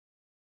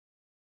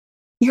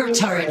Your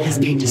turret has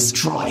been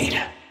destroyed.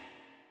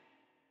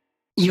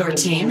 Your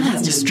team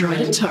has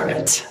destroyed a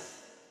turret.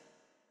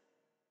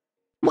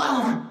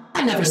 Well,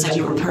 I never said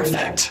you were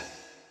perfect.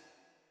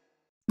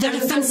 Their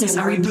defenses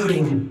are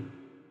rebooting.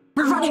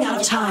 We're running out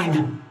of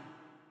time.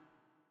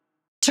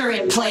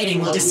 Turret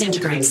plating will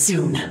disintegrate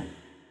soon.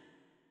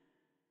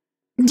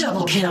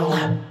 Double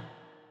kill.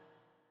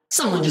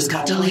 Someone just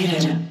got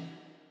deleted.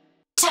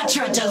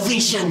 Tetra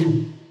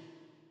deletion.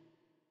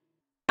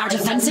 Our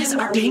defenses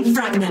are being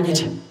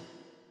fragmented.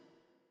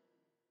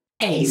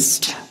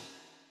 Aced.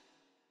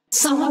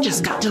 Someone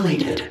just got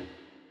deleted.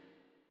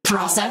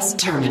 Process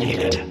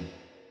terminated.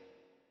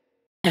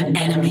 An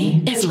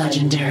enemy is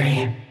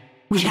legendary.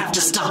 We have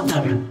to stop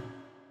them.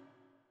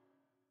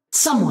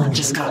 Someone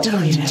just got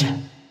deleted.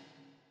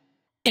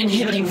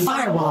 Inhibiting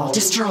firewall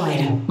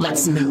destroyed.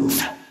 Let's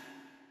move.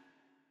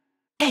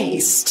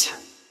 Aced.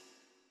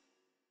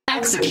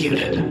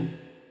 Executed.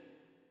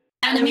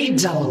 Enemy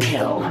double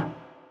kill.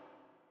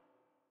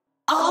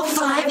 All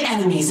 5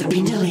 enemies have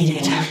been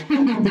deleted.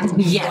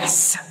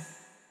 Yes.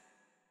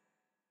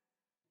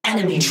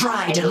 Enemy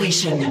try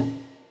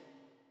deletion.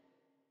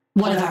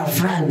 One of our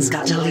friends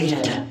got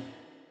deleted.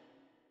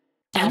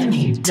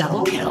 Enemy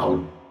double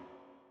kill.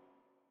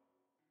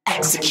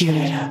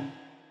 Executed.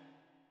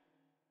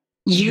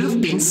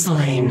 You've been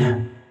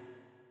slain.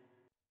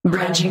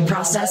 Branching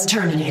process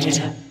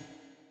terminated.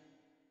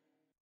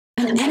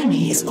 An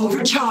enemy is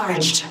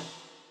overcharged.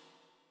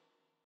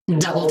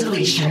 Double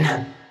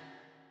deletion.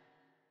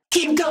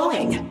 Keep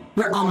going.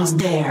 We're almost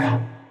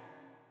there.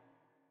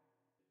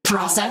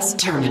 Process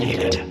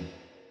terminated.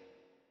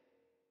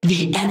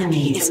 The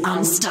enemy is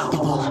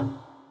unstoppable.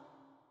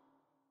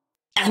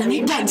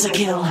 Enemy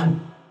pentakill.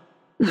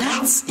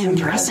 That's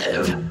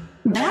impressive.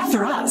 Bad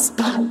for us,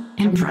 but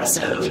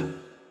impressive.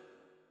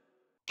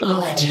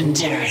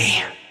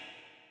 Legendary.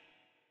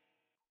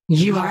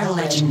 You are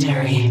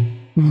legendary.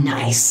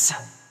 Nice.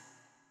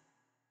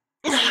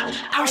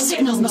 Our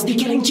signals must be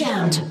getting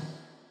jammed.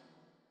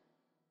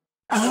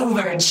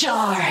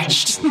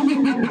 Overcharged.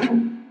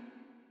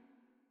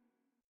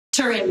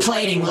 Turret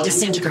plating will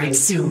disintegrate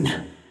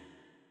soon.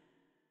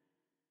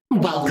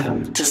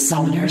 Welcome to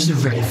Summoner's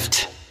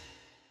Rift.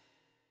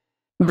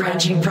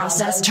 Branching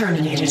process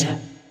terminated.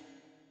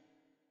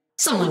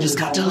 Someone just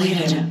got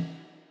deleted.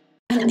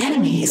 An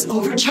enemy is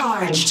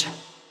overcharged.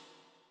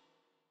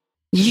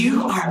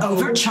 You are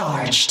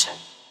overcharged.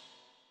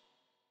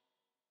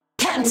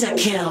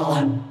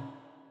 Pentakill.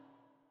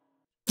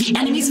 The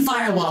enemy's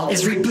firewall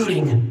is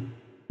rebooting.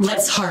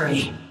 Let's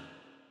hurry.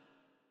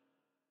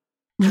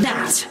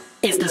 That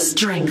is the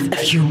strength of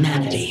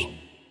humanity.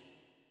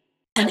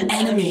 An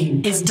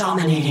enemy is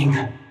dominating.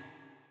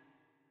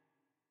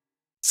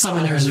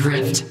 Summoner's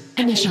Rift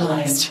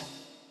initialized.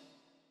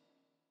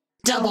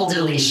 Double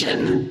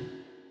deletion.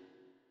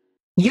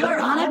 You're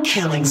on a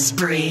killing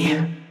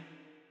spree.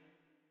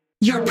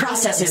 Your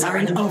processes are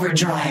in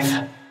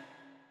overdrive.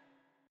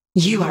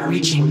 You are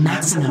reaching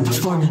maximum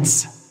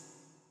performance.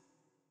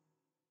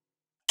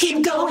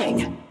 Keep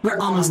going. We're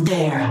almost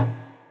there.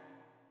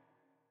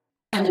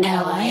 An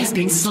ally has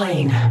been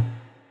slain.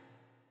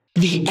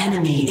 The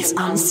enemy is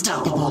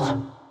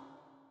unstoppable.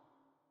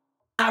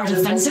 Our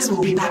defenses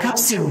will be back up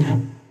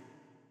soon.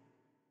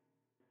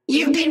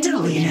 You've been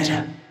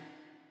deleted.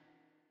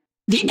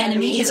 The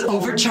enemy is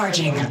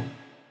overcharging.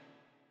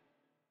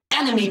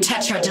 Enemy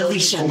tetra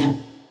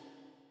deletion.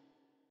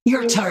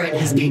 Your turret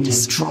has been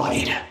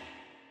destroyed.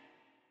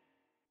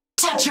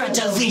 Tetra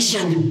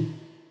deletion.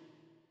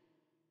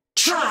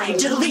 Try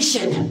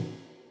deletion.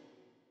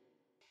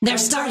 They're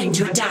starting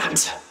to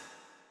adapt.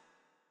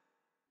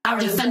 Our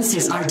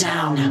defenses are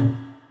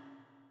down.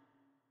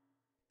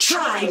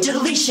 Try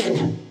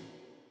deletion.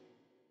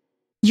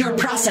 Your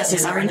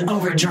processes are in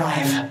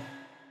overdrive.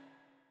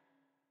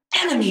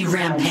 Enemy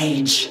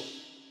rampage.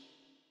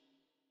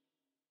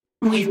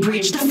 We've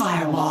breached the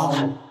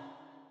firewall.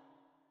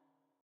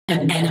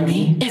 An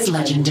enemy is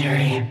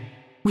legendary.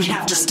 We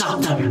have to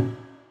stop them.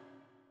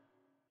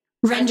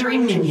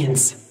 Rendering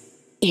minions.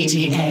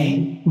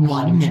 ETA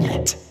 1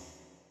 minute.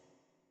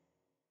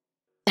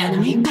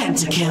 Enemy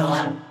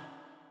pentakill.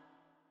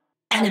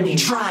 Enemy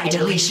try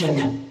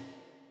deletion.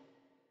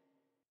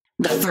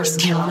 The first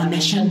kill on a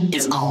mission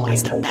is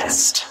always the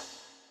best.